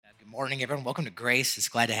Morning, everyone. Welcome to Grace. It's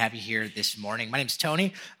glad to have you here this morning. My name's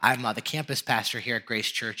Tony. I'm the campus pastor here at Grace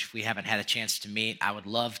Church. If we haven't had a chance to meet, I would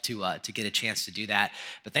love to get a chance to do that.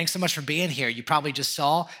 But thanks so much for being here. You probably just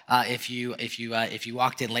saw if you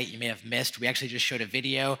walked in late, you may have missed. We actually just showed a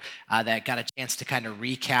video that got a chance to kind of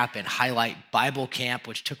recap and highlight Bible Camp,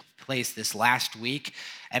 which took place this last week.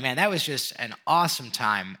 And man, that was just an awesome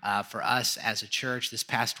time for us as a church. This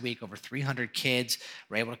past week, over 300 kids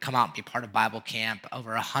were able to come out and be part of Bible Camp.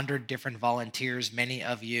 Over 100 different volunteers, many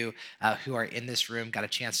of you who are in this room got a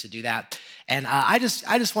chance to do that. And I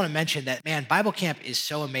just want to mention that, man, Bible Camp is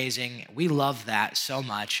so amazing. We love that so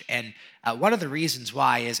much. And one of the reasons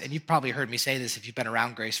why is, and you've probably heard me say this if you've been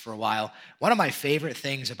around Grace for a while, one of my favorite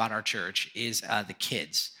things about our church is the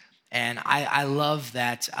kids. And I love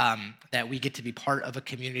that that we get to be part of a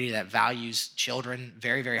community that values children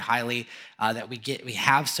very, very highly. That we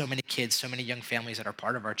have so many kids, so many young families that are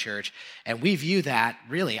part of our church, and we view that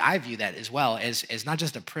I view that as well as not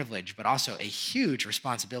just a privilege, but also a huge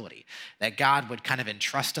responsibility. That God would kind of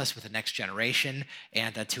entrust us with the next generation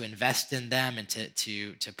and to invest in them and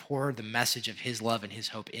to pour the message of His love and His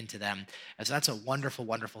hope into them. And so that's a wonderful,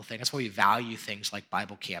 wonderful thing. That's why we value things like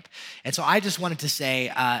Bible Camp. And so I just wanted to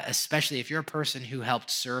say, especially if you're a person who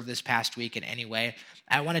helped serve this past week in any way,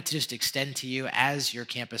 I wanted to just extend to you as your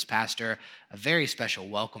campus pastor a very special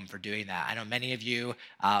welcome for doing that. I know many of you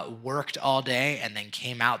worked all day and then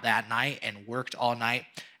came out that night and worked all night.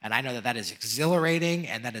 And I know that is exhilarating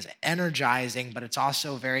and that is energizing, but it's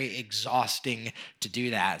also very exhausting to do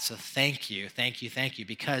that. So thank you,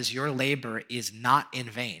 because your labor is not in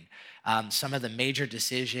vain. Some of the major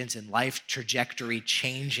decisions in life trajectory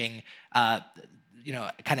changing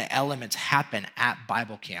kind of elements happen at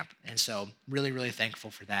Bible Camp. And so really, really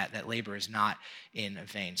thankful for that labor is not in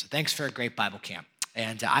vain. So thanks for a great Bible Camp.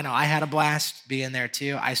 And I know I had a blast being there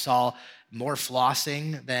too. I saw more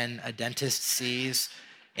flossing than a dentist sees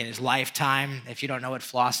in his lifetime. If you don't know what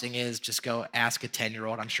flossing is, just go ask a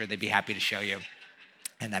 10-year-old. I'm sure they'd be happy to show you.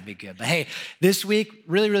 And that'd be good. But hey, this week,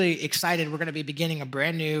 really, really excited. We're going to be beginning a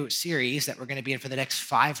brand new series that we're going to be in for the next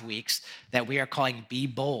 5 weeks that we are calling Be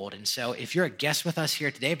Bold. And so if you're a guest with us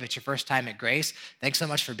here today, if it's your first time at Grace, thanks so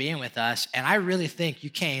much for being with us. And I really think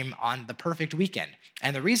you came on the perfect weekend.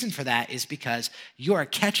 And the reason for that is because you are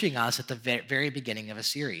catching us at the very beginning of a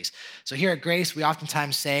series. So here at Grace, we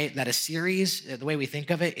oftentimes say that a series, the way we think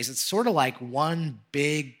of it, is it's sort of like one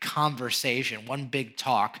big conversation, one big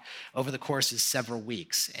talk over the course of several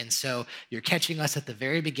weeks. And so you're catching us at the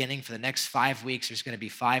very beginning. For the next 5 weeks, there's going to be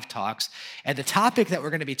 5 talks. And the topic that we're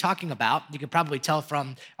going to be talking about, you can probably tell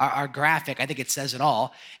from our graphic, I think it says it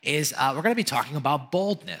all, is we're going to be talking about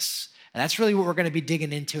boldness. And that's really what we're going to be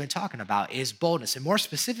digging into and talking about is boldness. And more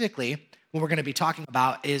specifically, what we're going to be talking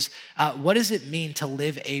about is what does it mean to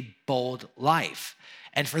live a bold life?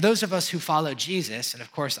 And for those of us who follow Jesus, and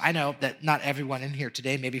of course, I know that not everyone in here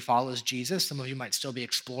today maybe follows Jesus. Some of you might still be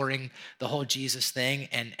exploring the whole Jesus thing.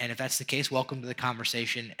 And if that's the case, welcome to the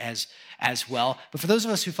conversation as well. But for those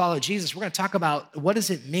of us who follow Jesus, we're going to talk about what does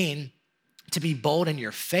it mean to be bold in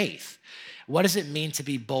your faith? What does it mean to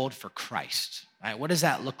be bold for Christ? Right, what does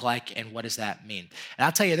that look like and what does that mean? And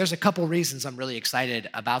I'll tell you, there's a couple reasons I'm really excited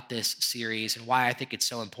about this series and why I think it's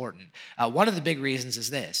so important. One of the big reasons is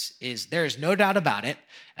there is no doubt about it,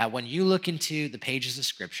 when you look into the pages of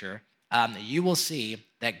Scripture, you will see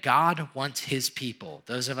that God wants His people,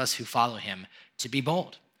 those of us who follow Him, to be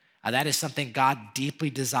bold. That is something God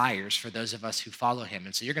deeply desires for those of us who follow Him.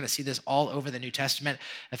 And so you're going to see this all over the New Testament.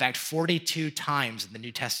 In fact, 42 times in the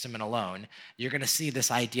New Testament alone, you're going to see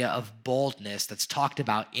this idea of boldness that's talked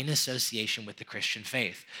about in association with the Christian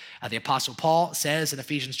faith. The Apostle Paul says in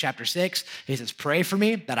Ephesians chapter 6, he says, "Pray for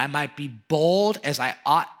me that I might be bold as I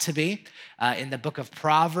ought to be." In the book of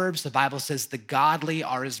Proverbs, the Bible says the godly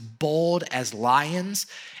are as bold as lions.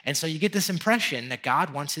 And so you get this impression that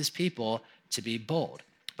God wants His people to be bold.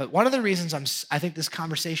 But one of the reasons I think this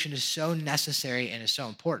conversation is so necessary and is so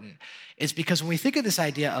important is because when we think of this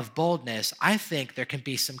idea of boldness, I think there can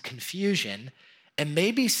be some confusion and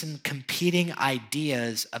maybe some competing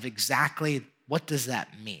ideas of exactly what does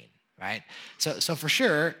that mean, right? So for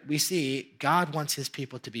sure, we see God wants His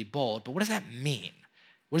people to be bold, but what does that mean?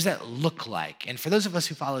 What does that look like? And for those of us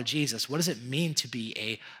who follow Jesus, what does it mean to be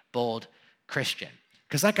a bold Christian?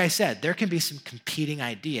 Because like I said, there can be some competing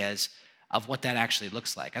ideas of what that actually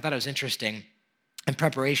looks like. I thought it was interesting in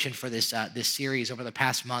preparation for this series over the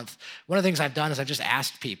past month. One of the things I've done is I've just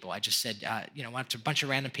asked people. I just said, went to a bunch of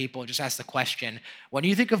random people, just asked the question, when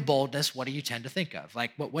you think of boldness, what do you tend to think of?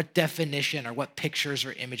 Like what definition or what pictures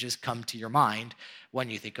or images come to your mind when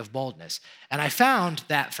you think of boldness? And I found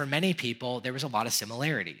that for many people, there was a lot of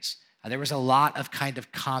similarities. there was a lot of kind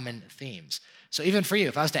of common themes. So even for you,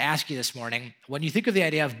 if I was to ask you this morning, when you think of the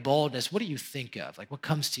idea of boldness, what do you think of? Like what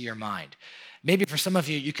comes to your mind? Maybe for some of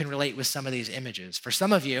you, you can relate with some of these images. For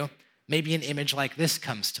some of you, maybe an image like this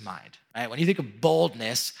comes to mind, right? When you think of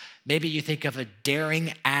boldness, maybe you think of a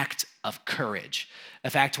daring act of courage. In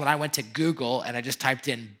fact, when I went to Google and I just typed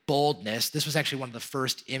in boldness, this was actually one of the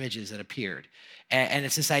first images that appeared. And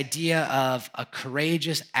it's this idea of a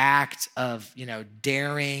courageous act of,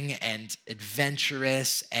 daring and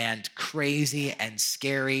adventurous and crazy and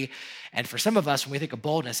scary. And for some of us, when we think of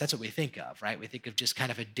boldness, that's what we think of, right? We think of just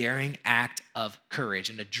kind of a daring act of courage,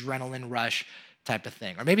 an adrenaline rush type of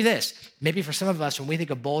thing. Or maybe for some of us, when we think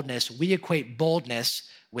of boldness, we equate boldness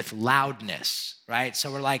with loudness, right?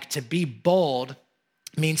 So we're like, to be bold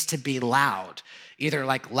means to be loud, either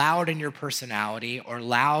like loud in your personality or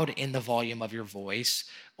loud in the volume of your voice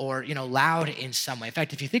or, loud in some way. In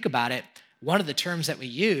fact, if you think about it, one of the terms that we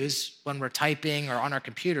use when we're typing or on our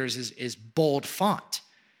computers is bold font.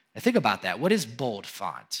 Now think about that. What is bold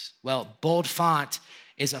font? Well, bold font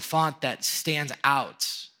is a font that stands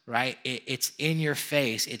out, right? It's in your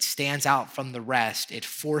face. It stands out from the rest. It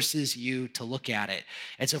forces you to look at it.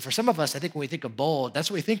 And so for some of us, I think when we think of bold,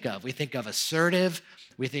 that's what we think of. We think of assertive.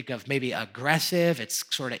 We think of maybe aggressive. It's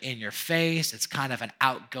sort of in your face. It's kind of an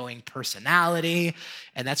outgoing personality.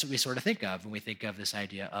 And that's what we sort of think of when we think of this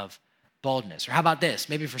idea of boldness. Or how about this?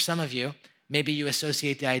 Maybe for some of you, maybe you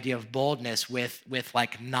associate the idea of boldness with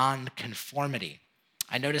like nonconformity.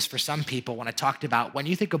 I noticed for some people when I talked about, when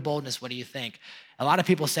you think of boldness, what do you think? A lot of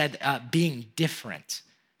people said being different.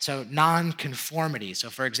 So nonconformity. So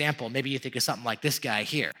for example, maybe you think of something like this guy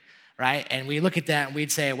here, right? And we look at that and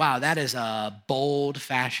we'd say, wow, that is a bold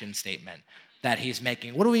fashion statement that he's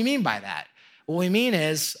making. What do we mean by that? What we mean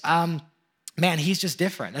is, man, he's just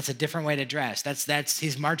different. That's a different way to dress.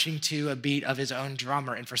 He's marching to a beat of his own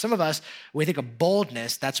drummer. And for some of us, when we think of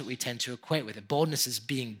boldness, that's what we tend to equate with it. Boldness is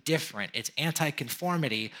being different. It's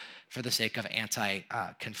anti-conformity for the sake of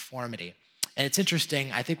anti-conformity. And it's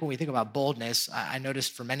interesting, I think when we think about boldness, I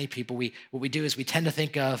noticed for many people, what we do is we tend to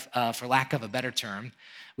think of, for lack of a better term,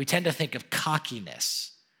 we tend to think of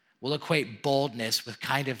cockiness. We'll equate boldness with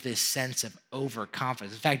kind of this sense of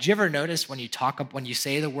overconfidence. In fact, do you ever notice when you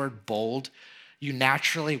say the word bold, you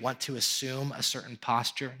naturally want to assume a certain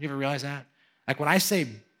posture? You ever realize that? Like when I say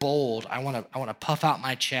bold, I want to puff out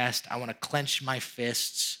my chest. I want to clench my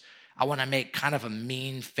fists. I want to make kind of a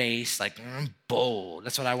mean face, like bold.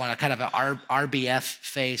 That's what I want, kind of an RBF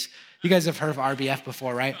face. You guys have heard of RBF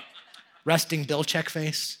before, right? Resting Bill check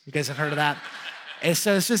face. You guys have heard of that? And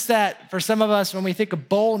so it's just that for some of us, when we think of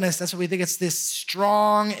boldness, that's what we think. It's this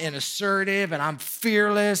strong and assertive, and I'm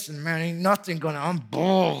fearless, and man, ain't nothing going on. I'm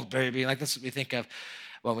bold, baby. Like that's what we think of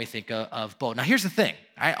when we think of bold. Now, here's the thing.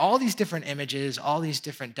 Right? All these different images, all these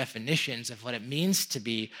different definitions of what it means to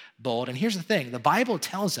be bold. And here's the thing. The Bible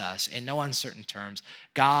tells us in no uncertain terms,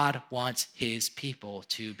 God wants his people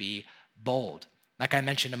to be bold. Like I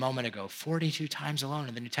mentioned a moment ago, 42 times alone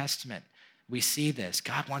in the New Testament, we see this.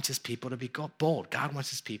 God wants his people to be bold. God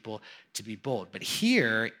wants his people to be bold. But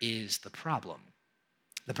here is the problem.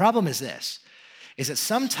 The problem is this, is that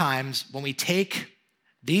sometimes when we take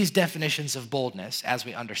these definitions of boldness as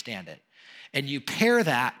we understand it, and you pair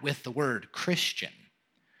that with the word Christian,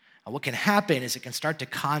 what can happen is it can start to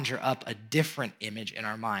conjure up a different image in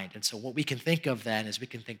our mind. And so what we can think of then is we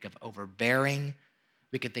can think of overbearing,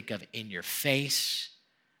 we can think of in your face,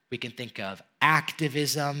 we can think of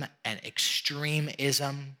activism and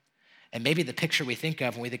extremism. And maybe the picture we think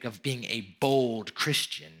of when we think of being a bold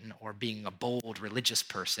Christian or being a bold religious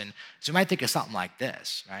person, so we might think of something like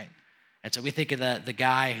this, right? And so we think of the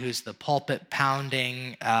guy who's the pulpit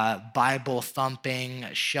pounding, Bible thumping,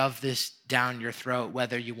 shove this down your throat,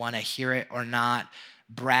 whether you want to hear it or not,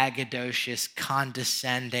 braggadocious,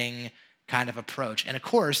 condescending kind of approach. And of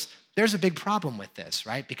course, there's a big problem with this,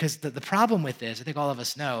 right? Because the problem with this, I think all of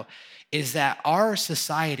us know, is that our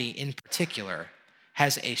society in particular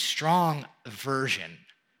has a strong aversion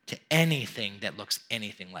to anything that looks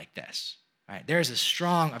anything like this. Right? There is a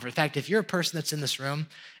strong, in fact, if you're a person that's in this room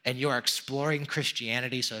and you are exploring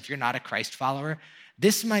Christianity, so if you're not a Christ follower,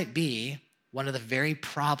 this might be one of the very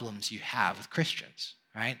problems you have with Christians,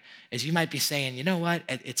 right? Is you might be saying, you know what,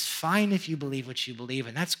 it's fine if you believe what you believe,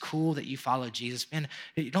 and that's cool that you follow Jesus, man.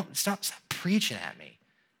 Stop preaching at me.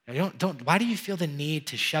 Why do you feel the need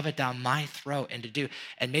to shove it down my throat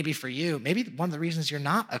and maybe for you, maybe one of the reasons you're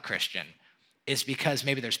not a Christian is because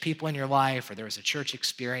maybe there's people in your life or there was a church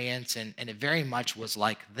experience and it very much was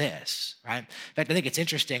like this, right? In fact, I think it's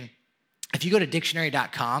interesting. If you go to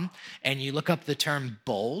dictionary.com and you look up the term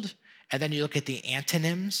bold and then you look at the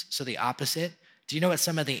antonyms, so the opposite, Do you know what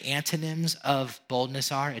some of the antonyms of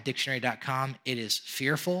boldness are at dictionary.com? It is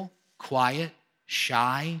fearful, quiet,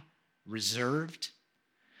 shy, reserved.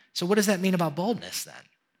 So what does that mean about boldness then?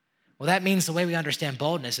 Well, that means the way we understand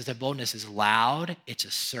boldness is that boldness is loud, it's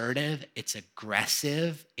assertive, it's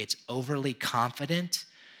aggressive, it's overly confident.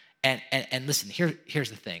 And listen, here's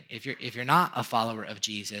the thing. If you're not a follower of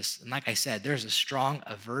Jesus, and like I said, there's a strong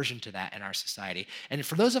aversion to that in our society. And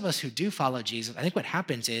for those of us who do follow Jesus, I think what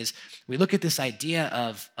happens is we look at this idea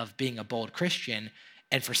of being a bold Christian,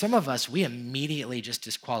 and for some of us, we immediately just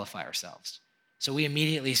disqualify ourselves. So we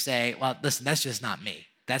immediately say, well, listen, that's just not me.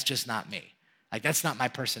 That's just not me. Like, that's not my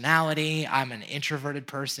personality. I'm an introverted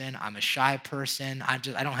person. I'm a shy person. I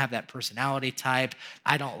don't have that personality type.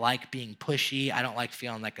 I don't like being pushy. I don't like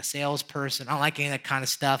feeling like a salesperson. I don't like any of that kind of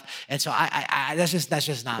stuff. And so that's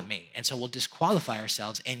just not me. And so we'll disqualify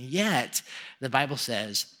ourselves. And yet the Bible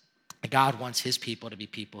says God wants his people to be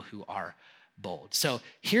people who are bold. So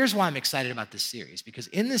here's why I'm excited about this series, because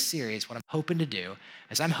in this series, what I'm hoping to do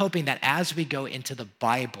is I'm hoping that as we go into the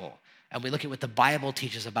Bible, and we look at what the Bible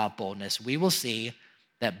teaches about boldness, we will see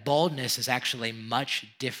that boldness is actually much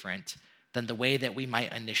different than the way that we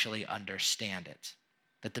might initially understand it.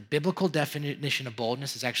 That the biblical definition of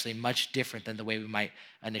boldness is actually much different than the way we might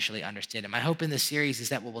initially understand it. My hope in this series is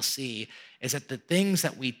that what we'll see is that the things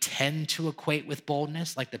that we tend to equate with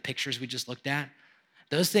boldness, like the pictures we just looked at,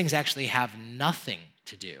 those things actually have nothing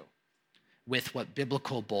to do with what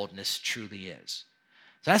biblical boldness truly is.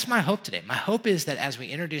 So that's my hope today. My hope is that as we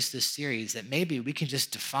introduce this series, that maybe we can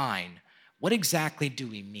just define what exactly do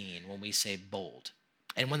we mean when we say bold?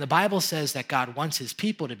 And when the Bible says that God wants his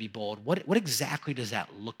people to be bold, what exactly does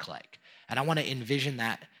that look like? And I want to envision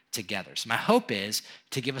that together. So my hope is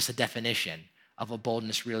to give us a definition of what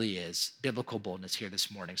boldness really is, biblical boldness here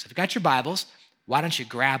this morning. So if you've got your Bibles, why don't you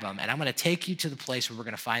grab them? And I'm going to take you to the place where we're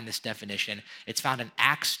going to find this definition. It's found in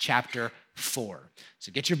Acts chapter 4.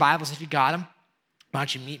 So get your Bibles if you got them. Why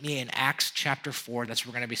don't you meet me in Acts chapter 4? That's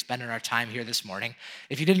where we're going to be spending our time here this morning.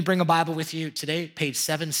 If you didn't bring a Bible with you today, page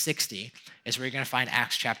 760 is where you're going to find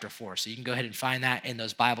Acts chapter 4. So you can go ahead and find that in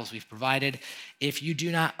those Bibles we've provided. If you do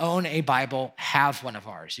not own a Bible, have one of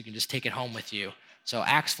ours. You can just take it home with you. So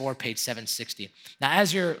Acts 4, page 760. Now,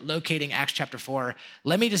 as you're locating Acts chapter 4,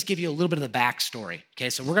 let me just give you a little bit of the backstory. Okay,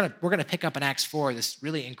 so we're gonna pick up in Acts 4 this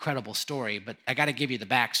really incredible story, but I got to give you the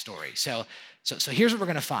backstory. So here's what we're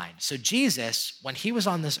gonna find. So Jesus, when he was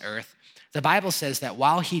on this earth, the Bible says that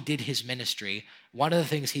while he did his ministry, one of the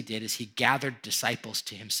things he did is he gathered disciples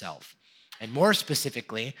to himself. And more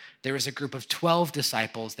specifically, there was a group of 12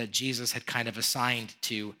 disciples that Jesus had kind of assigned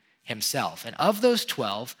to himself. And of those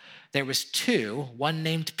 12, there was two, one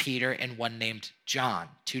named Peter and one named John,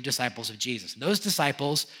 two disciples of Jesus. And those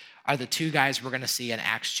disciples are the two guys we're going to see in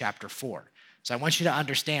Acts chapter 4. So I want you to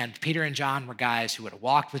understand, Peter and John were guys who would have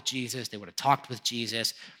walked with Jesus. They would have talked with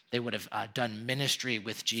Jesus. They would have done ministry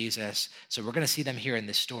with Jesus. So we're going to see them here in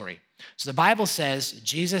this story. So the Bible says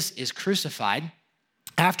Jesus is crucified.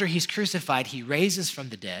 After he's crucified, he raises from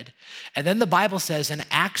the dead. And then the Bible says in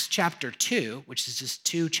Acts chapter 2, which is just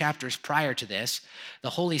 2 chapters prior to this, the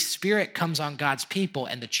Holy Spirit comes on God's people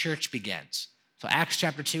and the church begins. So Acts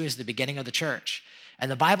chapter 2 is the beginning of the church.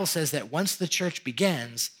 And the Bible says that once the church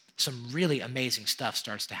begins, some really amazing stuff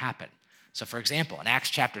starts to happen. So for example, in Acts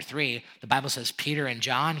chapter 3, the Bible says Peter and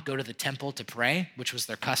John go to the temple to pray, which was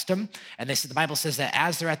their custom. And the Bible says that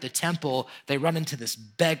as they're at the temple, they run into this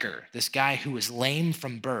beggar, this guy who was lame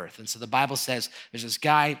from birth. And so the Bible says there's this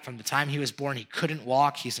guy from the time he was born, he couldn't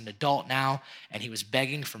walk. He's an adult now, and he was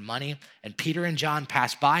begging for money. And Peter and John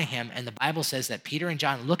pass by him, and the Bible says that Peter and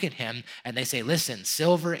John look at him, and they say, listen,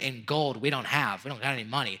 silver and gold we don't have. We don't got any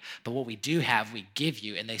money, but what we do have, we give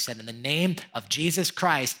you. And they said, in the name of Jesus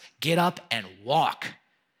Christ, get up and walk.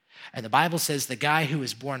 And the Bible says the guy who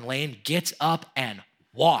was born lame gets up and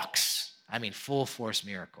walks. I mean, full force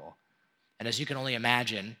miracle. And as you can only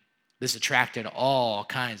imagine, this attracted all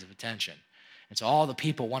kinds of attention. And so all the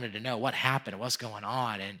people wanted to know what happened, what's going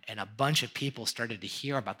on. And a bunch of people started to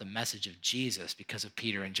hear about the message of Jesus because of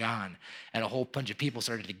Peter and John. And a whole bunch of people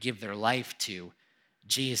started to give their life to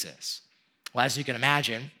Jesus. Well, as you can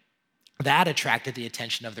imagine, that attracted the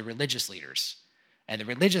attention of the religious leaders. And the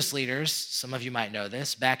religious leaders, some of you might know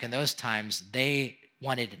this, back in those times, they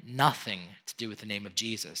wanted nothing to do with the name of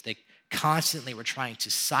Jesus. They constantly were trying to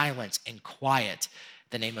silence and quiet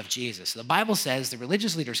the name of Jesus. So the Bible says the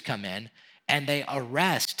religious leaders come in and they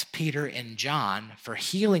arrest Peter and John for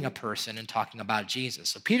healing a person and talking about Jesus.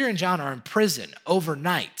 So Peter and John are in prison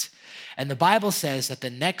overnight. And the Bible says that the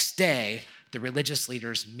next day, the religious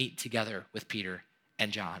leaders meet together with Peter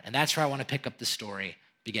and John. And that's where I want to pick up the story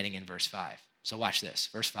beginning in verse 5. So watch this,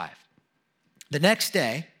 verse 5. The next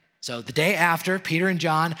day, so the day after, Peter and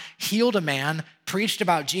John healed a man, preached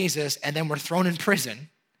about Jesus, and then were thrown in prison.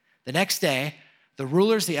 The next day, the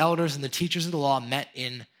rulers, the elders, and the teachers of the law met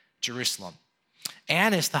in Jerusalem.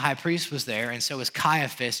 Annas, the high priest, was there, and so was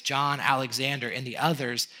Caiaphas, John, Alexander, and the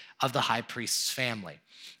others of the high priest's family.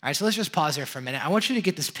 All right, so let's just pause there for a minute. I want you to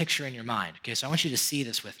get this picture in your mind, okay? So I want you to see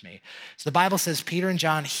this with me. So the Bible says Peter and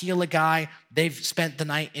John heal a guy. They've spent the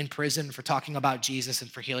night in prison for talking about Jesus and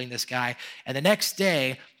for healing this guy. And the next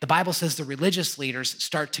day, the Bible says the religious leaders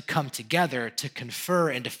start to come together to confer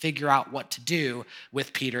and to figure out what to do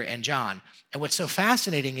with Peter and John. And what's so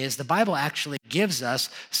fascinating is the Bible actually gives us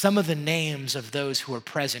some of the names of those who were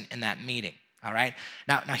present in that meeting, all right?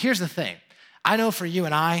 Now here's the thing. I know for you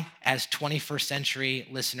and I, as 21st century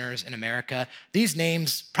listeners in America, these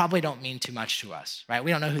names probably don't mean too much to us, right?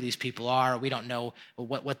 We don't know who these people are. We don't know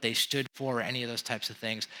what they stood for or any of those types of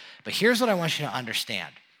things. But here's what I want you to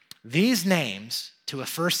understand. These names to a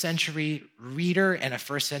first century reader and a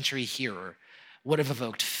first century hearer would have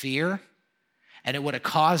evoked fear, and it would have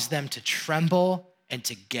caused them to tremble and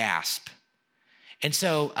to gasp. And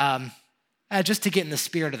so just to get in the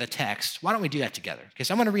spirit of the text, why don't we do that together?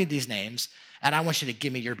 Because I'm going to read these names, and I want you to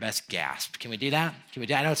give me your best gasp. Can we do that?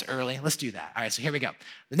 I know it's early. Let's do that. All right, so here we go.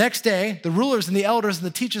 The next day, the rulers and the elders and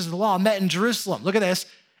the teachers of the law met in Jerusalem. Look at this.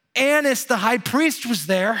 Annas, the high priest, was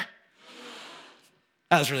there.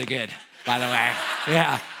 That was really good, by the way.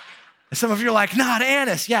 Yeah. Some of you are like, not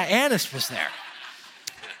Annas. Yeah, Annas was there.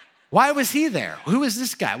 Why was he there? Who is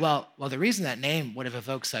this guy? Well, the reason that name would have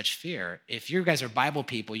evoked such fear, if you guys are Bible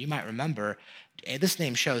people, you might remember this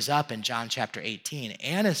name shows up in John chapter 18.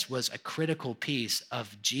 Annas was a critical piece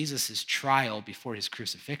of Jesus' trial before his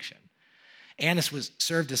crucifixion. Annas was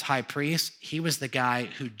served as high priest. He was the guy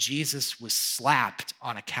who Jesus was slapped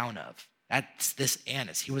on account of. That's this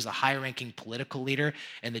Annas. He was a high-ranking political leader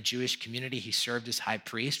in the Jewish community. He served as high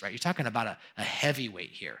priest, right? You're talking about a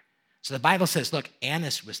heavyweight here. So the Bible says, look,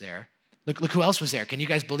 Annas was there. Look who else was there. Can you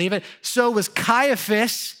guys believe it? So was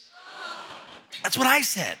Caiaphas. That's what I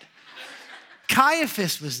said.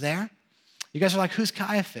 Caiaphas was there. You guys are like, who's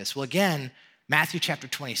Caiaphas? Well, again, Matthew chapter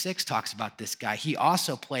 26 talks about this guy. He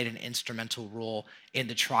also played an instrumental role in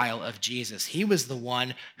the trial of Jesus. He was the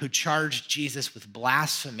one who charged Jesus with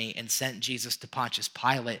blasphemy and sent Jesus to Pontius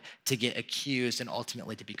Pilate to get accused and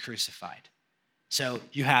ultimately to be crucified. So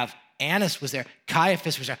you have Annas was there.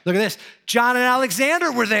 Caiaphas was there. Look at this. John and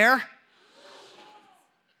Alexander were there.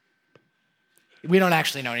 We don't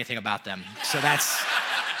actually know anything about them. So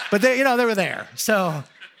but they were there. So,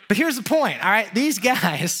 but here's the point, all right? These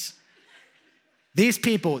guys, these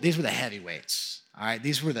people, these were the heavyweights, all right?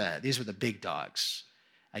 These were the big dogs.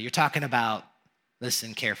 You're talking about,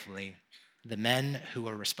 listen carefully, the men who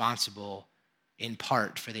were responsible in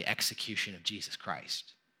part for the execution of Jesus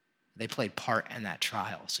Christ. They played part in that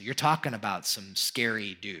trial. So you're talking about some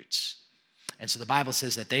scary dudes. And so the Bible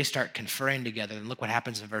says that they start conferring together. And look what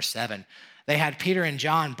happens in verse 7. They had Peter and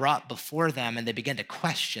John brought before them, and they began to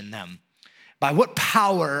question them. By what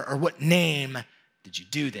power or what name did you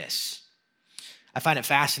do this? I find it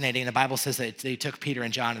fascinating. The Bible says that they took Peter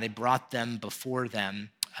and John and they brought them before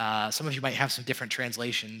them. Some of you might have some different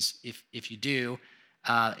translations. If you do,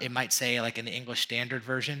 it might say, like in the English Standard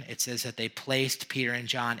Version, it says that they placed Peter and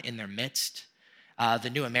John in their midst. The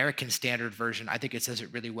New American Standard Version, I think it says it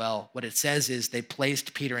really well. What it says is they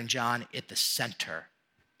placed Peter and John at the center.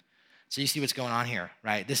 So you see what's going on here,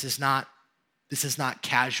 right? This is not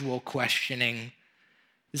casual questioning.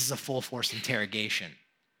 This is a full force interrogation.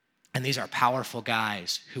 And these are powerful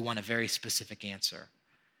guys who want a very specific answer.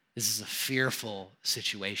 This is a fearful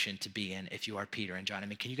situation to be in if you are Peter and John. I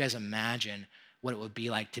mean, can you guys imagine what it would be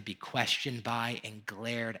like to be questioned by and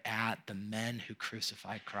glared at the men who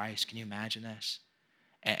crucified Christ? Can you imagine this?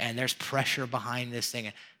 And there's pressure behind this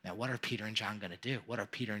thing. Now, what are Peter and John going to do? What are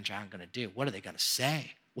Peter and John going to do? What are they going to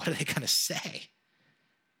say? What are they going to say?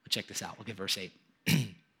 Well, check this out. Look at verse 8.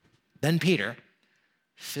 Then Peter,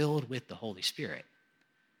 filled with the Holy Spirit,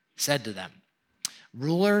 said to them,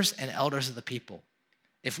 rulers and elders of the people,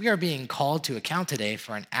 if we are being called to account today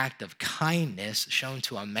for an act of kindness shown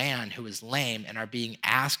to a man who is lame and are being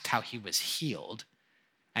asked how he was healed,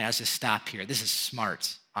 and I'll just stop here. This is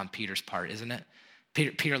smart on Peter's part, isn't it?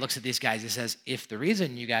 Peter looks at these guys and says, if the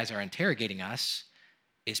reason you guys are interrogating us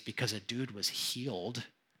is because a dude was healed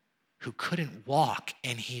who couldn't walk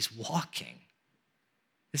and he's walking,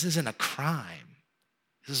 this isn't a crime.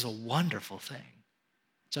 This is a wonderful thing.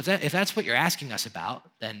 So if that's what you're asking us about,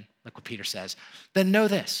 then look what Peter says, then know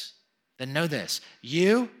this.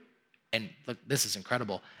 You, and look, this is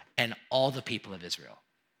incredible, and all the people of Israel.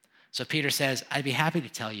 So Peter says, I'd be happy to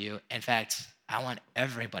tell you. In fact, I want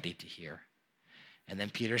everybody to hear And then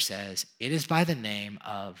Peter says, it is by the name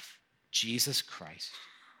of Jesus Christ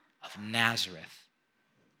of Nazareth.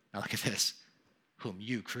 Now look at this, whom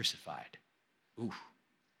you crucified. Ooh.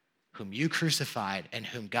 Whom you crucified and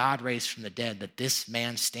whom God raised from the dead, that this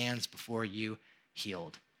man stands before you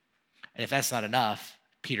healed. And if that's not enough,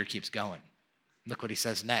 Peter keeps going. Look what he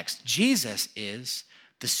says next. Jesus is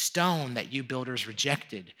the stone that you builders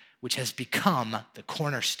rejected, which has become the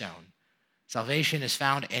cornerstone. Salvation is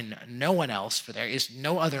found in no one else, for there is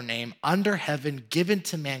no other name under heaven given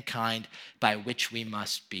to mankind by which we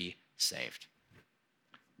must be saved.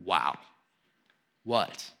 Wow.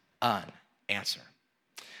 What an answer.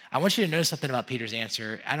 I want you to notice something about Peter's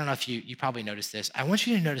answer. I don't know if you probably noticed this. I want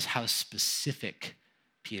you to notice how specific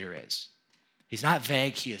Peter is. He's not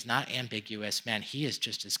vague. He is not ambiguous. Man, he is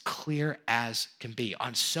just as clear as can be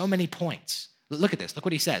on so many points. Look at this. Look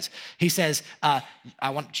what he says. He says, I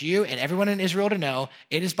want you and everyone in Israel to know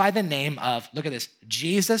it is by the name of, look at this,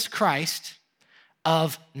 Jesus Christ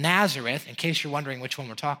of Nazareth, in case you're wondering which one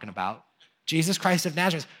we're talking about, Jesus Christ of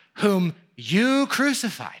Nazareth, whom you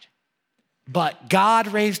crucified, but God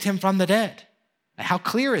raised him from the dead. How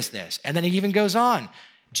clear is this? And then he even goes on.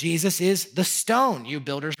 Jesus is the stone you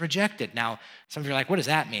builders rejected. Now, some of you are like, what does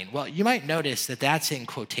that mean? Well, you might notice that that's in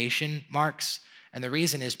quotation marks. And the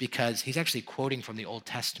reason is because he's actually quoting from the Old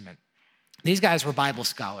Testament. These guys were Bible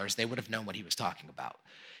scholars. They would have known what he was talking about.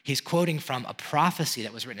 He's quoting from a prophecy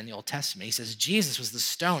that was written in the Old Testament. He says, Jesus was the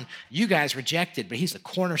stone you guys rejected, but he's the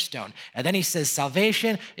cornerstone. And then he says,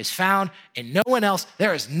 salvation is found in no one else.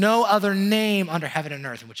 There is no other name under heaven and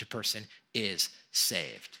earth in which a person is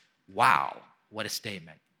saved. Wow, what a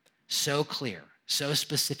statement. So clear, so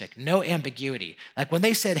specific, no ambiguity. Like when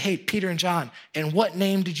they said, hey, Peter and John, in what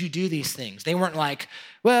name did you do these things? They weren't like,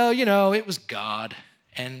 well, it was God,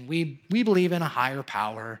 and we believe in a higher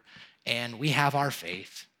power, and we have our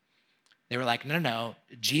faith. They were like, no,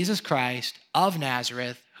 Jesus Christ of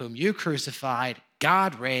Nazareth, whom you crucified,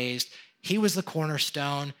 God raised, he was the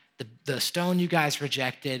cornerstone, the stone you guys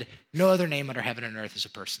rejected, no other name under heaven and earth is a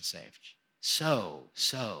person saved.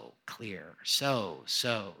 So clear, so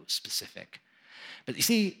specific. But you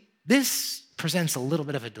see, this presents a little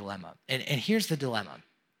bit of a dilemma. And here's the dilemma.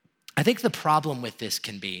 I think the problem with this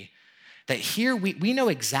can be that here we know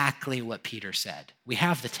exactly what Peter said. We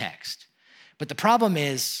have the text. But the problem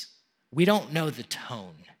is we don't know the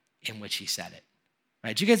tone in which he said it.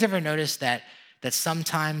 Right? Do you guys ever notice that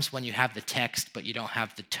sometimes when you have the text but you don't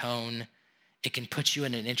have the tone, it can put you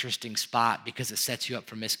in an interesting spot because it sets you up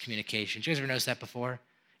for miscommunication? Did you guys ever notice that before?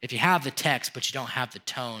 If you have the text, but you don't have the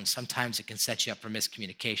tone, sometimes it can set you up for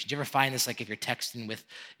miscommunication. Do you ever find this, like if you're texting with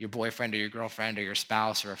your boyfriend or your girlfriend or your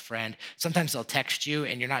spouse or a friend, sometimes they'll text you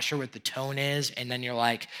and you're not sure what the tone is, and then you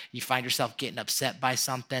find yourself getting upset by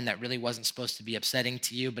something that really wasn't supposed to be upsetting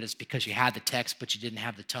to you, but it's because you had the text, but you didn't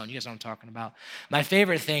have the tone. You guys know what I'm talking about? My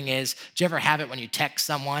favorite thing is, do you ever have it when you text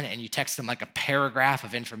someone and you text them like a paragraph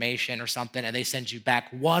of information or something, and they send you back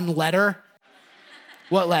one letter?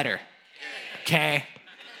 What letter? K.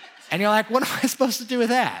 And you're like, what am I supposed to do with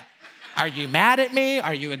that? Are you mad at me?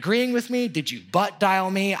 Are you agreeing with me? Did you butt dial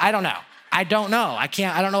me? I don't know. I don't know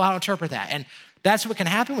how to interpret that. And that's what can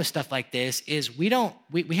happen with stuff like this is we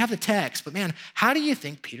have the text, but man, how do you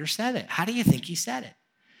think Peter said it? How do you think he said it?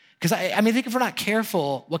 Because I think if we're not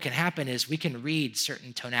careful, what can happen is we can read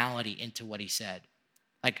certain tonality into what he said.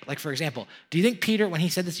 Like for example, do you think Peter, when he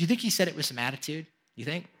said this, do you think he said it with some attitude? You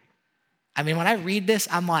think? I mean, when I read this,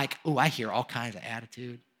 I'm like, oh, I hear all kinds of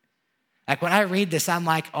attitude. Like when I read this, I'm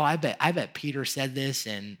like, oh, I bet Peter said this,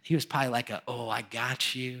 and he was probably like oh, I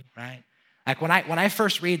got you, right? Like when I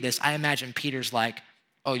first read this, I imagine Peter's like,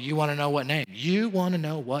 oh, you want to know what name? You want to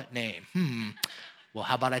know what name? Well,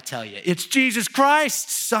 how about I tell you? It's Jesus Christ,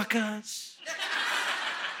 suckers.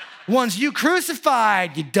 Ones you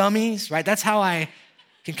crucified, you dummies, right? That's how I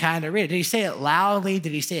can kind of read it. Did he say it loudly?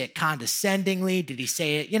 Did he say it condescendingly? Did he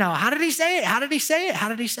say it, how did he say it? How did he say it? How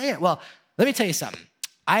did he say it? Well, let me tell you something.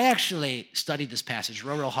 I actually studied this passage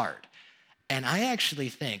real hard, and I actually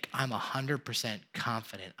think I'm 100%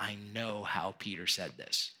 confident I know how Peter said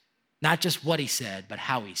this. Not just what he said, but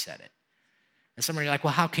how he said it. And some of you are like,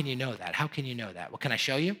 well, how can you know that? How can you know that? Well, can I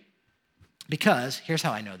show you? Because here's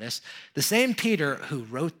how I know this. The same Peter who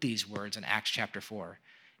wrote these words in Acts chapter 4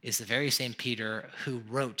 is the very same Peter who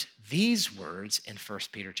wrote these words in 1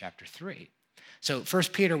 Peter chapter 3. So 1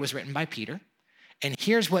 Peter was written by Peter, and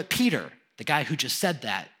here's what Peter, the guy who just said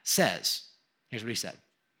that, says. Here's what he said.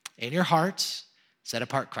 In your hearts, set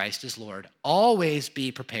apart Christ as Lord. Always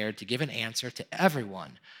be prepared to give an answer to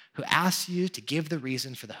everyone who asks you to give the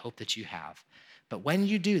reason for the hope that you have. But when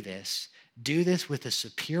you do this, Do this with a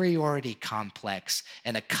superiority complex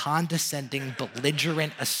and a condescending,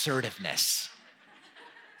 belligerent assertiveness.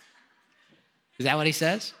 Is that what he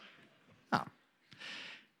says? No.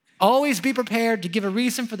 Always be prepared to give a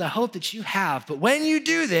reason for the hope that you have. But when you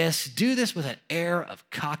do this with an air of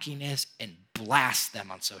cockiness and blast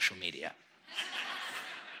them on social media.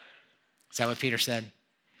 Is that what Peter said?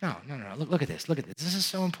 No. Look at this. This is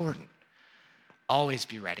so important. Always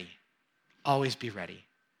be ready. Always be ready.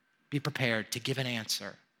 Be prepared to give an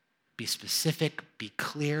answer. Be specific, be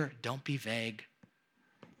clear, don't be vague.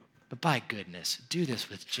 But by goodness, do this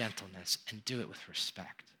with gentleness and do it with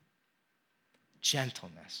respect.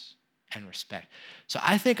 Gentleness and respect. So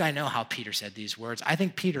I think I know how Peter said these words. I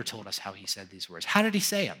think Peter told us how he said these words. How did he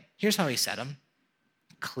say them? Here's how he said them.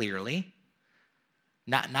 Clearly,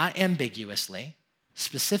 not ambiguously,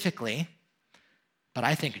 specifically, but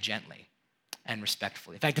I think gently and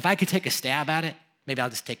respectfully. In fact, if I could take a stab at it, maybe I'll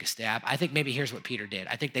just take a stab. I think maybe here's what Peter did.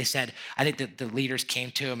 I think that the leaders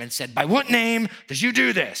came to him and said, by what name did you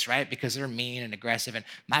do this, right? Because they're mean and aggressive. And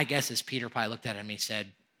my guess is Peter probably looked at him and he said,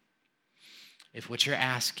 if what you're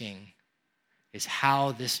asking is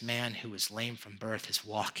how this man who is lame from birth is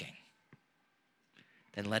walking,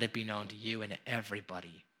 then let it be known to you and to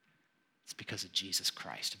everybody it's because of Jesus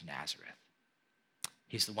Christ of Nazareth.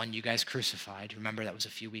 He's the one you guys crucified. Remember, that was a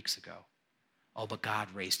few weeks ago. Oh, but God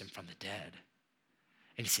raised him from the dead.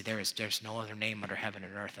 And you see, there's no other name under heaven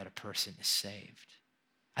and earth that a person is saved.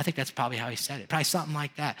 I think that's probably how he said it. Probably something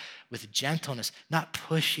like that, with gentleness, not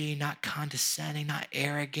pushy, not condescending, not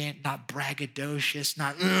arrogant, not braggadocious,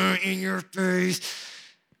 not in your face.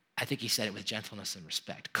 I think he said it with gentleness and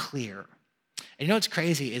respect, clear. And you know what's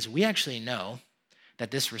crazy is we actually know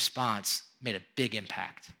that this response made a big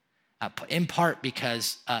impact, in part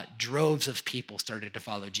because droves of people started to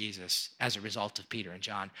follow Jesus as a result of Peter and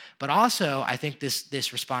John. But also, I think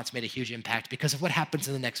this response made a huge impact because of what happens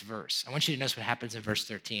in the next verse. I want you to notice what happens in verse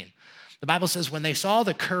 13. The Bible says, when they saw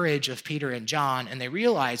the courage of Peter and John and they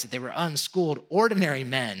realized that they were unschooled, ordinary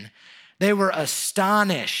men, they were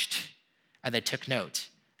astonished and they took note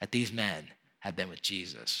that these men had been with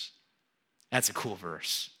Jesus. That's a cool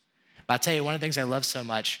verse. But I'll tell you, one of the things I love so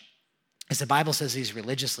much is the Bible says these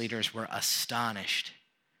religious leaders were astonished.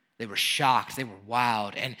 They were shocked. They were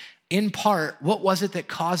wowed. And in part, what was it that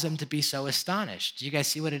caused them to be so astonished? Do you guys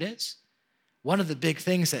see what it is? One of the big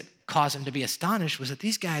things that caused them to be astonished was that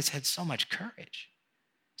these guys had so much courage.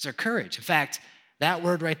 It's their courage. In fact, that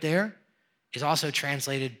word right there is also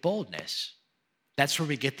translated boldness. That's where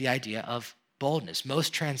we get the idea of boldness.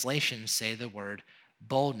 Most translations say the word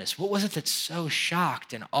boldness. What was it that so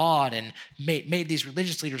shocked and awed and made these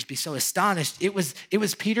religious leaders be so astonished? It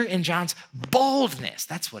was Peter and John's boldness.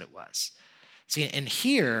 That's what it was. See, and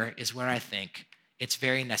here is where I think it's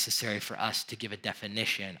very necessary for us to give a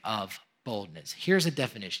definition of boldness. Here's a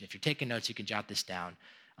definition. If you're taking notes, you can jot this down.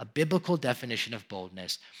 A biblical definition of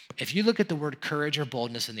boldness. If you look at the word courage or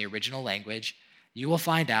boldness in the original language, you will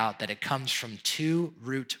find out that it comes from two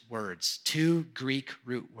Greek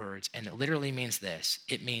root words, and it literally means this.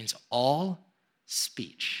 It means all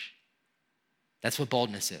speech. That's what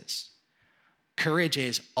boldness is. Courage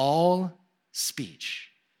is all speech.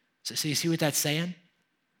 So you see what that's saying?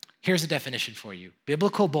 Here's a definition for you.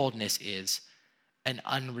 Biblical boldness is an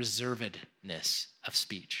unreservedness of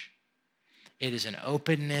speech. It is an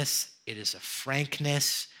openness, it is a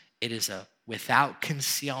frankness, it is a without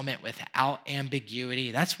concealment, without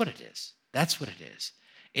ambiguity. That's what it is. That's what it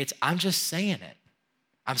is. I'm just saying it.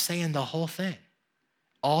 I'm saying the whole thing.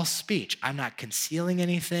 All speech. I'm not concealing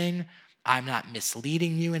anything. I'm not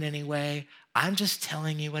misleading you in any way. I'm just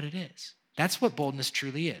telling you what it is. That's what boldness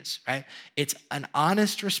truly is, right? It's an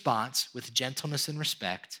honest response with gentleness and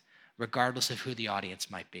respect, regardless of who the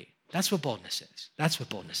audience might be. That's what boldness is. That's what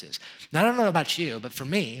boldness is. Now, I don't know about you, but for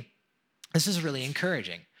me, this is really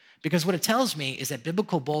encouraging. Because what it tells me is that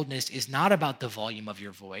biblical boldness is not about the volume of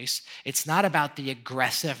your voice. It's not about the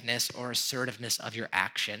aggressiveness or assertiveness of your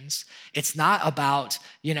actions. It's not about,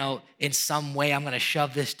 in some way I'm going to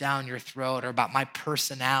shove this down your throat, or about my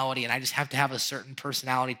personality and I just have to have a certain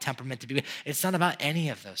personality temperament to be. It's not about any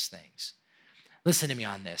of those things. Listen to me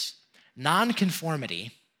on this.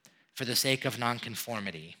 Nonconformity for the sake of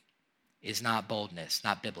nonconformity is not boldness,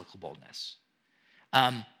 not biblical boldness.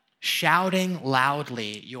 Shouting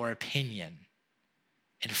loudly your opinion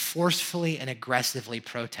and forcefully and aggressively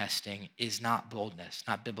protesting is not boldness,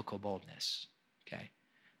 not biblical boldness, okay?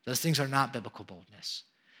 Those things are not biblical boldness.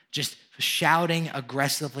 Just shouting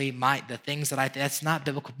aggressively the things that that's not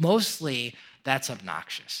biblical. Mostly that's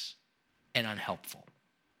obnoxious and unhelpful.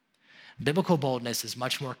 Biblical boldness is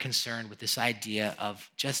much more concerned with this idea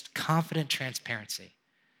of just confident transparency.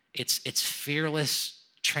 It's fearless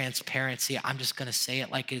transparency. I'm just going to say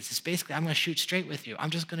it like it is. It's basically, I'm going to shoot straight with you. I'm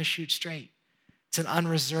just going to shoot straight. It's an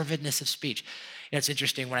unreservedness of speech. It's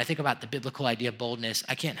interesting when I think about the biblical idea of boldness,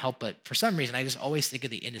 I can't help but, for some reason, I just always think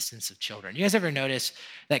of the innocence of children. You guys ever notice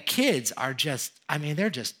that kids are they're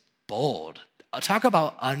just bold. Talk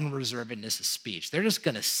about unreservedness of speech. They're just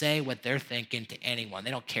going to say what they're thinking to anyone.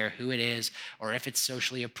 They don't care who it is or if it's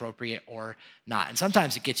socially appropriate or not. And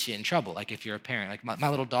sometimes it gets you in trouble, like if you're a parent. Like my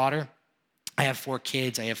little daughter, I have 4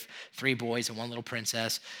 kids. I have 3 boys and 1 little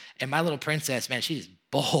princess. And my little princess, man, she's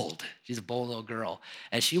bold. She's a bold little girl.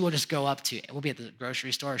 And she will just go up to, we'll be at the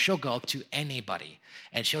grocery store. She'll go up to anybody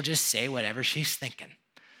and she'll just say whatever she's thinking.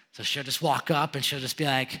 So she'll just walk up and she'll just be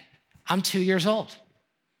like, I'm 2 years old.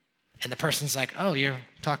 And the person's like, oh, you're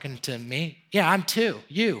talking to me? Yeah, I'm 2.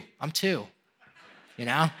 I'm 2. You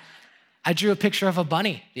know? I drew a picture of a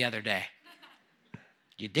bunny the other day.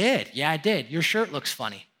 You did? Yeah, I did. Your shirt looks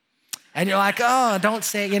funny. And you're like, oh, don't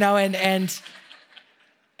say, and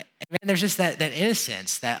there's just that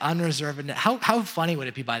innocence, that unreservedness. How funny would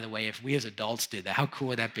it be, by the way, if we as adults did that? How cool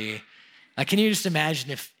would that be? Like, can you just imagine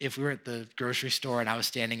if we were at the grocery store and I was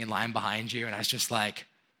standing in line behind you and I was just like,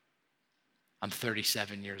 I'm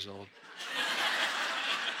 37 years old.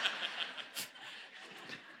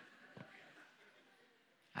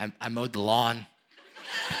 I mowed the lawn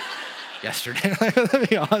yesterday. That'd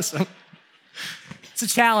be awesome. It's a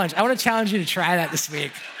challenge. I want to challenge you to try that this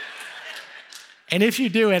week. And if you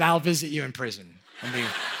do it, I'll visit you in prison. That'd be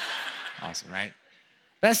awesome, right?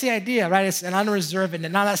 That's the idea, right? It's an unreserved, and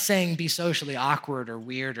I'm not saying be socially awkward or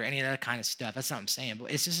weird or any of that kind of stuff. That's not what I'm saying.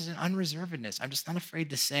 But it's just an unreservedness. I'm just not afraid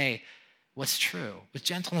to say what's true with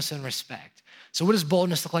gentleness and respect. So what does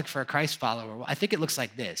boldness look like for a Christ follower? Well, I think it looks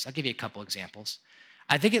like this. I'll give you a couple examples.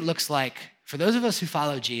 I think it looks like, for those of us who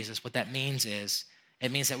follow Jesus, what that means is,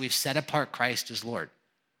 it means that we've set apart Christ as Lord.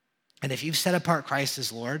 And if you've set apart Christ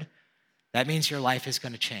as Lord, that means your life is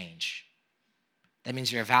going to change. That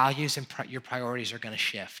means your values and your priorities are going to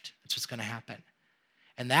shift. That's what's going to happen.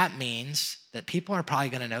 And that means that people are probably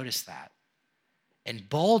going to notice that. And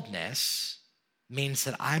boldness means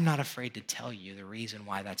that I'm not afraid to tell you the reason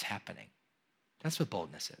why that's happening. That's what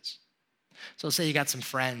boldness is. So say you got some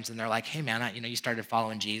friends and they're like, hey man, you started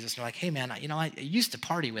following Jesus. And they're like, hey man, I used to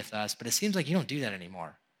party with us, but it seems like you don't do that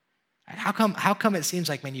anymore. How come it seems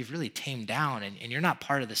like, man, you've really tamed down and you're not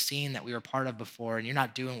part of the scene that we were part of before and you're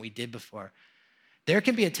not doing what we did before? There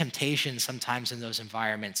can be a temptation sometimes in those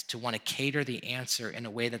environments to want to cater the answer in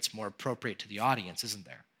a way that's more appropriate to the audience, isn't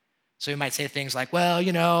there? So you might say things like, well,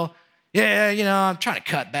 I'm trying to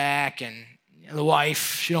cut back and the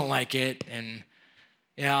wife, she don't like it. And,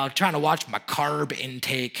 I'm trying to watch my carb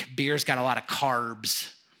intake. Beer's got a lot of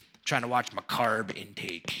carbs. I'm trying to watch my carb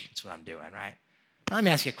intake. That's what I'm doing, right? Now, let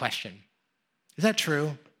me ask you a question. Is that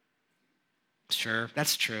true? Sure,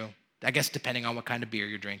 that's true. I guess depending on what kind of beer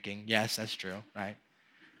you're drinking. Yes, that's true, right?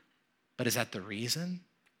 But is that the reason?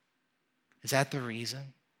 Is that the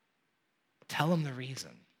reason? Tell them the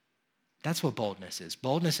reason. That's what boldness is.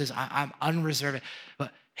 Boldness is I'm unreserved.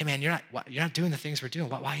 But hey, man, you're not doing the things we're doing.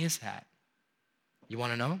 Why is that? You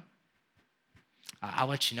want to know? I'll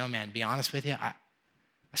let you know, man. Be honest with you. I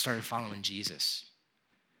started following Jesus,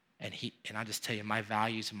 and I'll just tell you, my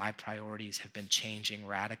values and my priorities have been changing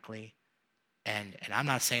radically. And I'm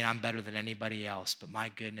not saying I'm better than anybody else, but my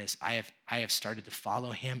goodness, I have started to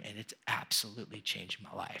follow him, and it's absolutely changed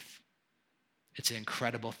my life. It's an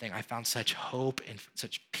incredible thing. I found such hope and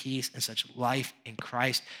such peace and such life in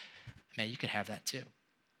Christ. Man, you can have that too.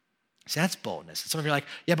 See, that's boldness. And some of you are like,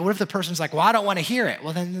 yeah, but what if the person's like, well, I don't want to hear it?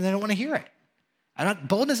 Well, then they don't want to hear it.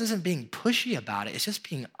 Boldness isn't being pushy about it. It's just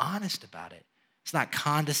being honest about it. It's not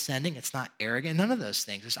condescending. It's not arrogant. None of those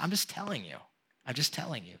things. I'm just telling you. I'm just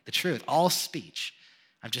telling you the truth. All speech.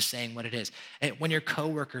 I'm just saying what it is. And when your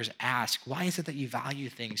coworkers ask, why is it that you value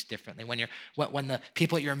things differently? When the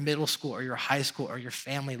people at your middle school or your high school or your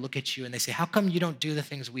family look at you and they say, how come you don't do the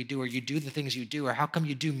things we do, or you do the things you do, or how come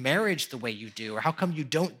you do marriage the way you do, or how come you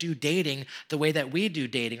don't do dating the way that we do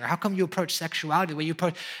dating, or how come you approach sexuality the way you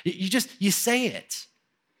approach, you say it.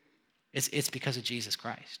 It's because of Jesus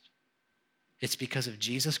Christ. It's because of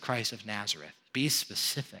Jesus Christ of Nazareth. Be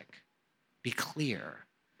specific, be clear,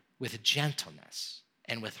 with gentleness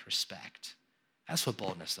and with respect. That's what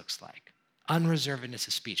boldness looks like. Unreservedness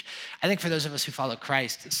of speech. I think for those of us who follow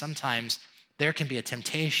Christ, sometimes there can be a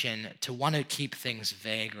temptation to want to keep things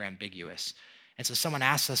vague or ambiguous. And so someone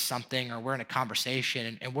asks us something, or we're in a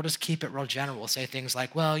conversation, and we'll just keep it real general. We'll say things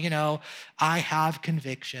like, well, I have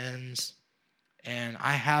convictions, and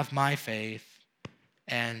I have my faith,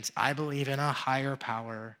 and I believe in a higher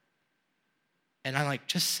power. And I'm like,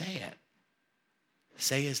 just say it.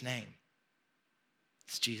 Say his name.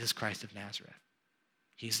 It's Jesus Christ of Nazareth.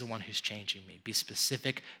 He's the one who's changing me. Be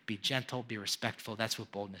specific, be gentle, be respectful. That's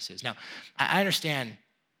what boldness is. Now, I understand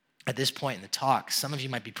at this point in the talk, some of you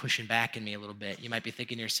might be pushing back in me a little bit. You might be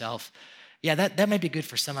thinking to yourself, yeah, that might be good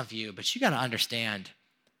for some of you, but you got to understand,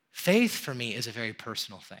 faith for me is a very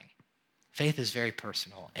personal thing. Faith is very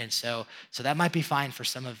personal. And so that might be fine for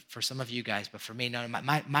some of you guys, but for me, no,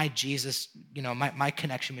 my Jesus, my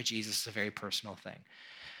connection with Jesus is a very personal thing.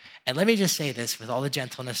 And let me just say this with all the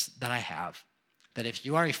gentleness that I have, that if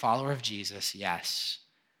you are a follower of Jesus, yes,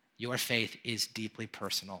 your faith is deeply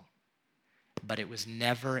personal, but it was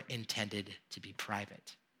never intended to be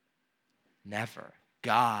private. Never.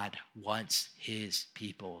 God wants his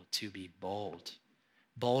people to be bold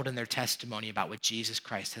in their testimony about what Jesus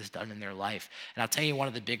Christ has done in their life. And I'll tell you, one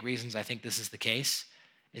of the big reasons I think this is the case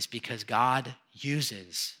is because God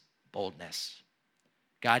uses boldness.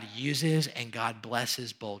 God uses and God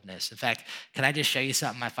blesses boldness. In fact, can I just show you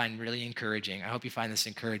something I find really encouraging? I hope you find this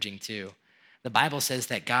encouraging too. The Bible says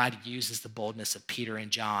that God uses the boldness of Peter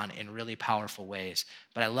and John in really powerful ways.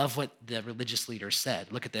 But I love what the religious leaders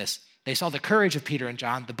said. Look at this. They saw the courage of Peter and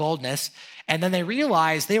John, the boldness, and then they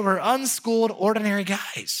realized they were unschooled, ordinary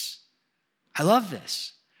guys. I love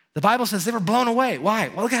this. The Bible says they were blown away. Why?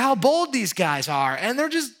 Well, look at how bold these guys are. And they're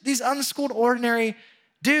just these unschooled, ordinary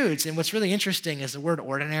dudes. And what's really interesting is the word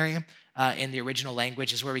ordinary in the original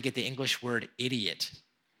language is where we get the English word idiot.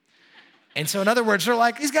 And so in other words, they're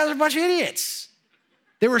like, these guys are a bunch of idiots.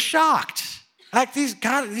 They were shocked. Like these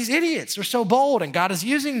idiots are so bold and God is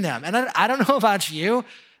using them. And I don't know about you,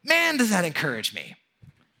 man, does that encourage me?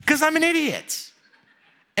 Because I'm an idiot.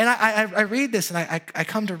 And I read this and I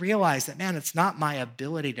come to realize that, man, it's not my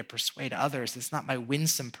ability to persuade others. It's not my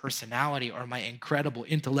winsome personality or my incredible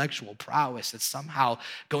intellectual prowess that's somehow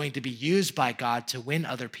going to be used by God to win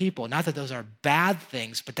other people. Not that those are bad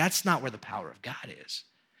things, but that's not where the power of God is.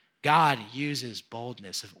 God uses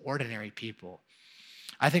boldness of ordinary people.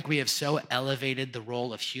 I think we have so elevated the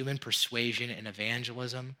role of human persuasion and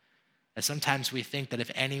evangelism that sometimes we think that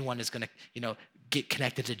if anyone is going to, get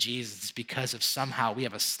connected to Jesus, it's because of somehow we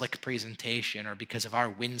have a slick presentation or because of our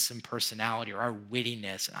winsome personality or our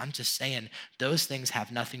wittiness. And I'm just saying those things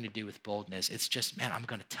have nothing to do with boldness. It's just, man, I'm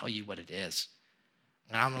going to tell you what it is.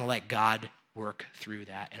 And I'm going to let God work through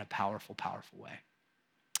that in a powerful, powerful way.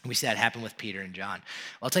 And we see that happen with Peter and John.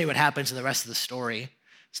 Well, I'll tell you what happens in the rest of the story.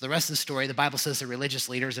 So the rest of the story, the Bible says the religious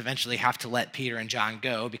leaders eventually have to let Peter and John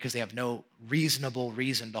go because they have no reasonable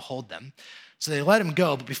reason to hold them. So they let them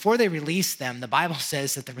go, but before they release them, the Bible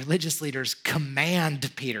says that the religious leaders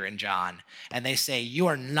command Peter and John, and they say, you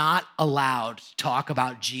are not allowed to talk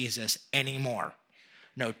about Jesus anymore.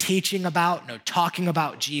 No teaching about, no talking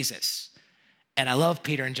about Jesus. And I love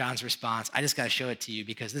Peter and John's response. I just got to show it to you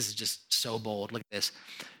because this is just so bold. Look at this.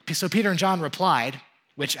 So Peter and John replied,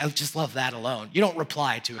 which I just love that alone. You don't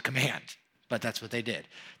reply to a command, but that's what they did.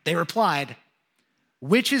 They replied,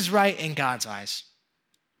 which is right in God's eyes,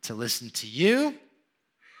 to listen to you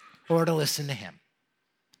or to listen to him?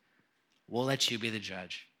 We'll let you be the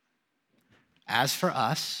judge. As for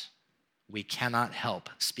us, we cannot help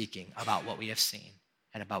speaking about what we have seen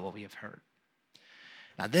and about what we have heard.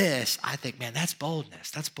 Now this, I think, man, that's boldness.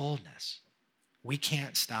 That's boldness. We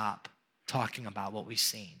can't stop talking about what we've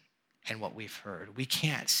seen and what we've heard. We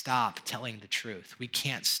can't stop telling the truth. We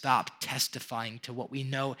can't stop testifying to what we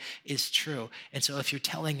know is true. And so if you're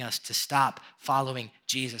telling us to stop following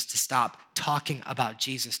Jesus, to stop talking about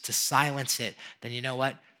Jesus, to silence it, then you know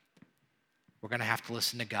what? We're going to have to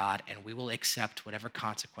listen to God, and we will accept whatever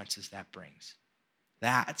consequences that brings.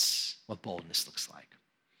 That's what boldness looks like.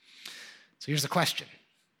 So here's the question.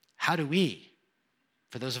 How do we,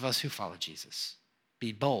 for those of us who follow Jesus,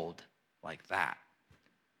 be bold like that?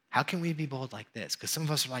 How can we be bold like this? Because some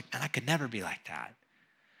of us are like, man, I could never be like that.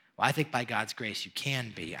 Well, I think by God's grace, you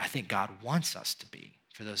can be. I think God wants us to be,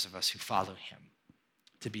 for those of us who follow him,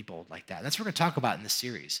 to be bold like that. That's what we're going to talk about in this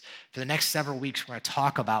series. For the next several weeks, we're going to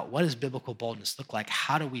talk about what does biblical boldness look like?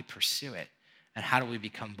 How do we pursue it? And how do we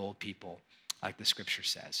become bold people like the scripture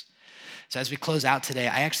says? So as we close out today,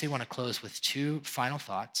 I actually want to close with two final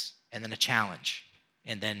thoughts and then a challenge.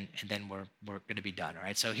 And then we're going to be done, all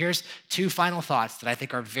right? So here's two final thoughts that I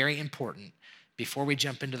think are very important before we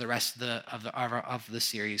jump into the rest of the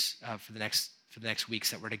series for the next weeks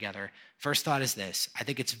that we're together. First thought is this. I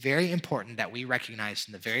think it's very important that we recognize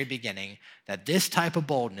from the very beginning that this type of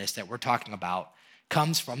boldness that we're talking about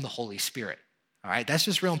comes from the Holy Spirit, all right? That's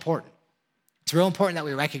just real important. It's real important that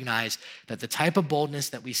we recognize that the type of boldness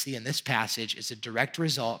that we see in this passage is a direct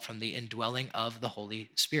result from the indwelling of the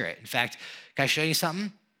Holy Spirit. In fact, can I show you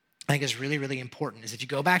something I think is really, really important? Is if you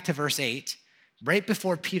go back to verse 8, right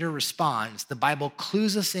before Peter responds, the Bible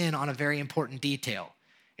clues us in on a very important detail.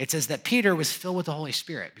 It says that Peter was filled with the Holy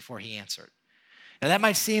Spirit before he answered. Now, that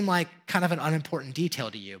might seem like kind of an unimportant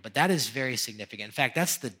detail to you, but that is very significant. In fact,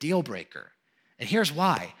 that's the deal breaker. And here's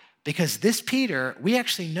why. Because this Peter, we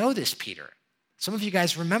actually know this Peter. Some of you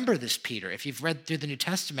guys remember this Peter if you've read through the New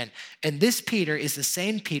Testament. And this Peter is the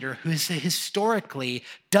same Peter who historically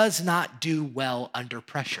does not do well under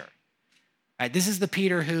pressure. Right? This is the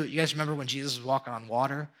Peter who, you guys remember when Jesus was walking on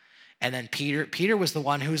water? And then Peter was the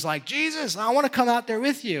one who was like, Jesus, I want to come out there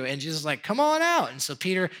with you. And Jesus was like, come on out. And so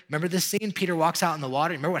Peter, remember this scene? Peter walks out in the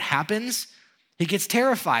water. Remember what happens? He gets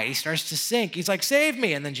terrified. He starts to sink. He's like, save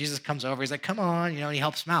me. And then Jesus comes over. He's like, come on, and he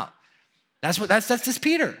helps him out. That's this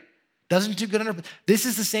Peter. Doesn't do good under. This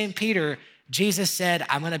is the same Peter. Jesus said,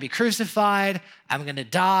 I'm going to be crucified. I'm going to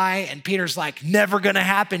die. And Peter's like, never going to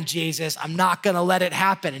happen, Jesus. I'm not going to let it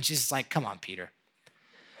happen. And Jesus is like, come on, Peter.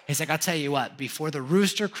 He's like, I'll tell you what, before the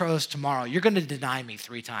rooster crows tomorrow, you're going to deny me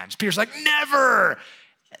 3 times. Peter's like, never.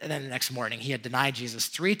 And then the next morning, he had denied Jesus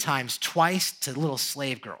 3 times, twice to little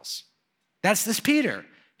slave girls. That's this Peter.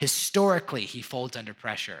 Historically, he folds under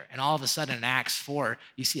pressure. And all of a sudden in Acts 4,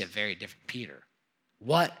 you see a very different Peter.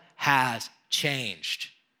 What has changed?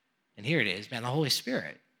 And here it is, man, the Holy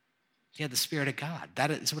Spirit. He had the Spirit of God.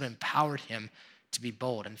 That is what empowered him to be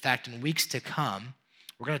bold. In fact, in weeks to come,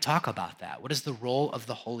 we're going to talk about that. What is the role of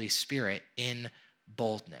the Holy Spirit in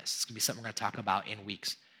boldness? It's going to be something we're going to talk about in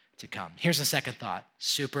weeks to come. Here's the second thought,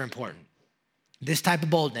 super important. This type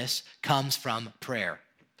of boldness comes from prayer.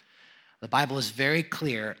 The Bible is very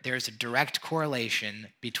clear. There's a direct correlation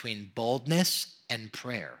between boldness and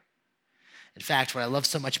prayer. In fact, what I love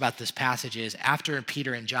so much about this passage is after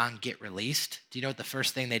Peter and John get released, do you know what the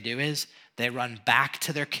first thing they do is? They run back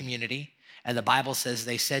to their community. And the Bible says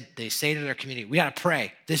they say to their community, we got to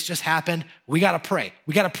pray. This just happened. We got to pray.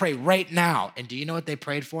 We got to pray right now. And do you know what they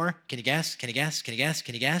prayed for? Can you guess? Can you guess? Can you guess?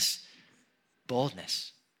 Can you guess?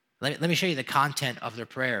 Boldness. Let me show you the content of their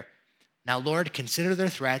prayer. Now, Lord, consider their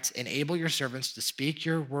threats. Enable your servants to speak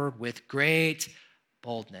your word with great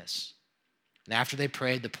boldness. And after they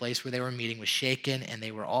prayed, the place where they were meeting was shaken, and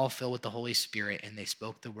they were all filled with the Holy Spirit, and they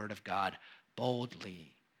spoke the word of God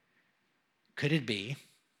boldly. Could it be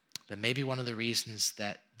that maybe one of the reasons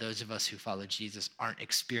that those of us who follow Jesus aren't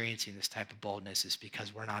experiencing this type of boldness is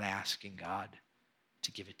because we're not asking God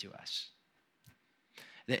to give it to us?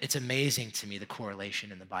 It's amazing to me, the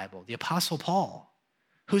correlation in the Bible. The Apostle Paul,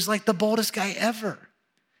 who's like the boldest guy ever,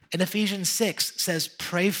 in Ephesians 6 says,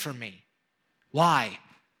 pray for me. Why?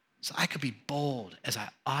 So I could be bold as I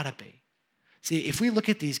ought to be. See, if we look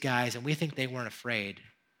at these guys and we think they weren't afraid,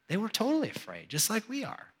 they were totally afraid, just like we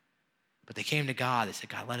are. But they came to God. They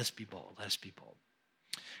said, God, let us be bold. Let us be bold.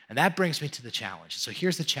 And that brings me to the challenge. So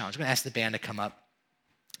here's the challenge. I'm going to ask the band to come up.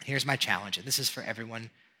 Here's my challenge. And this is for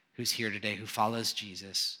everyone who's here today who follows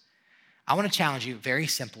Jesus. I want to challenge you very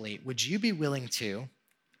simply. Would you be willing to,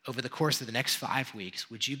 over the course of the next 5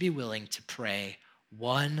 weeks, would you be willing to pray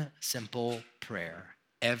one simple prayer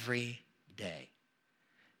every day?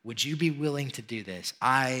 Would you be willing to do this?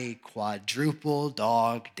 I quadruple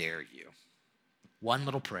dog dare you. One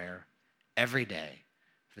little prayer every day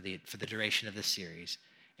for the duration of this series.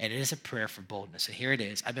 And it is a prayer for boldness. And here it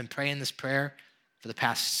is. I've been praying this prayer for the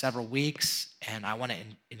past several weeks, and I want to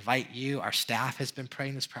invite you. Our staff has been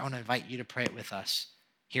praying this prayer. I want to invite you to pray it with us.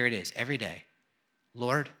 Here it is, every day.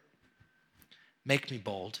 Lord, make me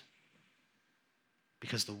bold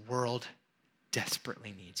because the world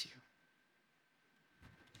desperately needs you.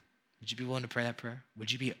 Would you be willing to pray that prayer?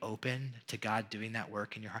 Would you be open to God doing that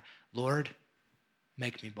work in your heart? Lord,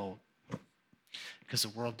 make me bold because the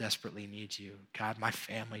world desperately needs you. God, my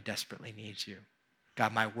family desperately needs you.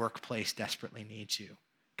 God, my workplace desperately needs you.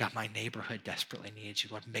 God, my neighborhood desperately needs you.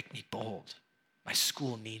 Lord, make me bold. My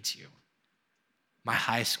school needs you. My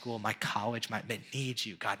high school, my college, it needs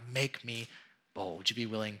you. God, make me bold. Would you be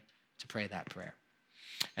willing to pray that prayer?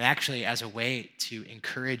 And actually, as a way to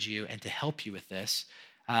encourage you and to help you with this,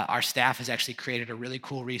 our staff has actually created a really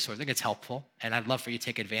cool resource. I think it's helpful, and I'd love for you to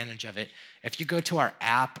take advantage of it. If you go to our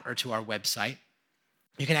app or to our website,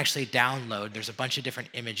 you can actually download. There's a bunch of different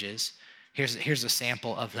images. Here's a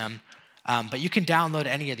sample of them. But you can download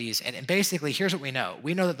any of these. And basically, here's what we know.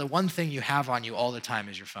 We know that the one thing you have on you all the time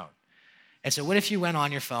is your phone. And so what if you went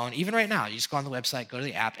on your phone, even right now, you just go on the website, go to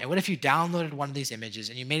the app, and what if you downloaded one of these images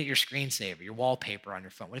and you made it your screensaver, your wallpaper on your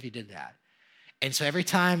phone? What if you did that? And so every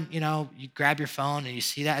time, you grab your phone and you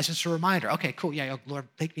see that, it's just a reminder. Okay, cool. Yeah, Lord,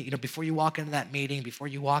 make me, before you walk into that meeting, before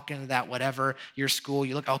you walk into that whatever, your school,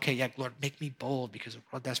 you look, okay, yeah, Lord, make me bold because the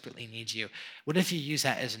world desperately needs you. What if you use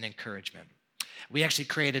that as an encouragement? We actually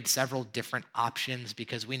created several different options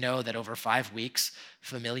because we know that over 5 weeks,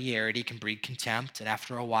 familiarity can breed contempt. And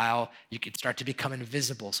after a while, you can start to become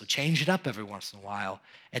invisible. So change it up every once in a while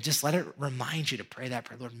and just let it remind you to pray that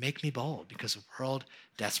prayer. Lord, make me bold because the world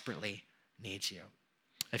desperately needs you.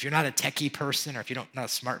 If you're not a techie person or if you're not a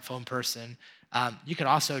smartphone person, you could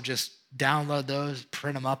also just download those,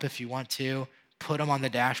 print them up if you want to, put them on the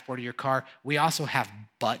dashboard of your car. We also have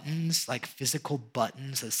buttons, like physical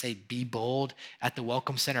buttons that say be bold at the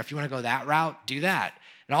Welcome Center. If you want to go that route, do that.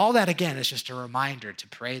 And all that, again, is just a reminder to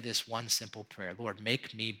pray this one simple prayer. Lord,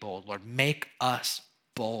 make me bold. Lord, make us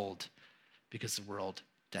bold because the world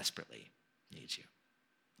desperately needs you.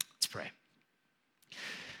 Let's pray.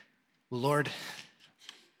 Well, Lord,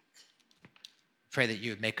 pray that you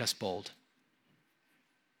would make us bold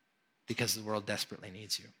because the world desperately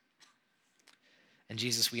needs you. And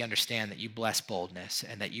Jesus, we understand that you bless boldness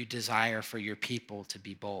and that you desire for your people to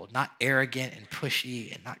be bold, not arrogant and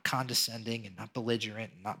pushy and not condescending and not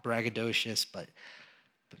belligerent and not braggadocious, but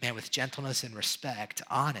man, with gentleness and respect,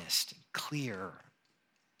 honest and clear.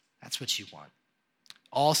 That's what you want.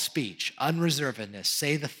 All speech, unreservedness,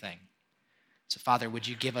 say the thing. So, Father, would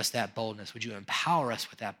you give us that boldness? Would you empower us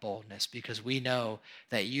with that boldness? Because we know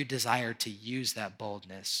that you desire to use that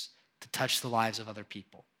boldness to touch the lives of other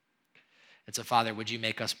people. And so, Father, would you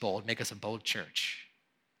make us bold? Make us a bold church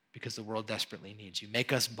because the world desperately needs you.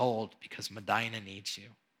 Make us bold because Medina needs you.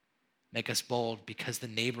 Make us bold because the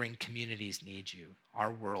neighboring communities need you.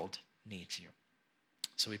 Our world needs you.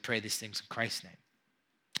 So we pray these things in Christ's name.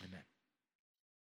 Amen.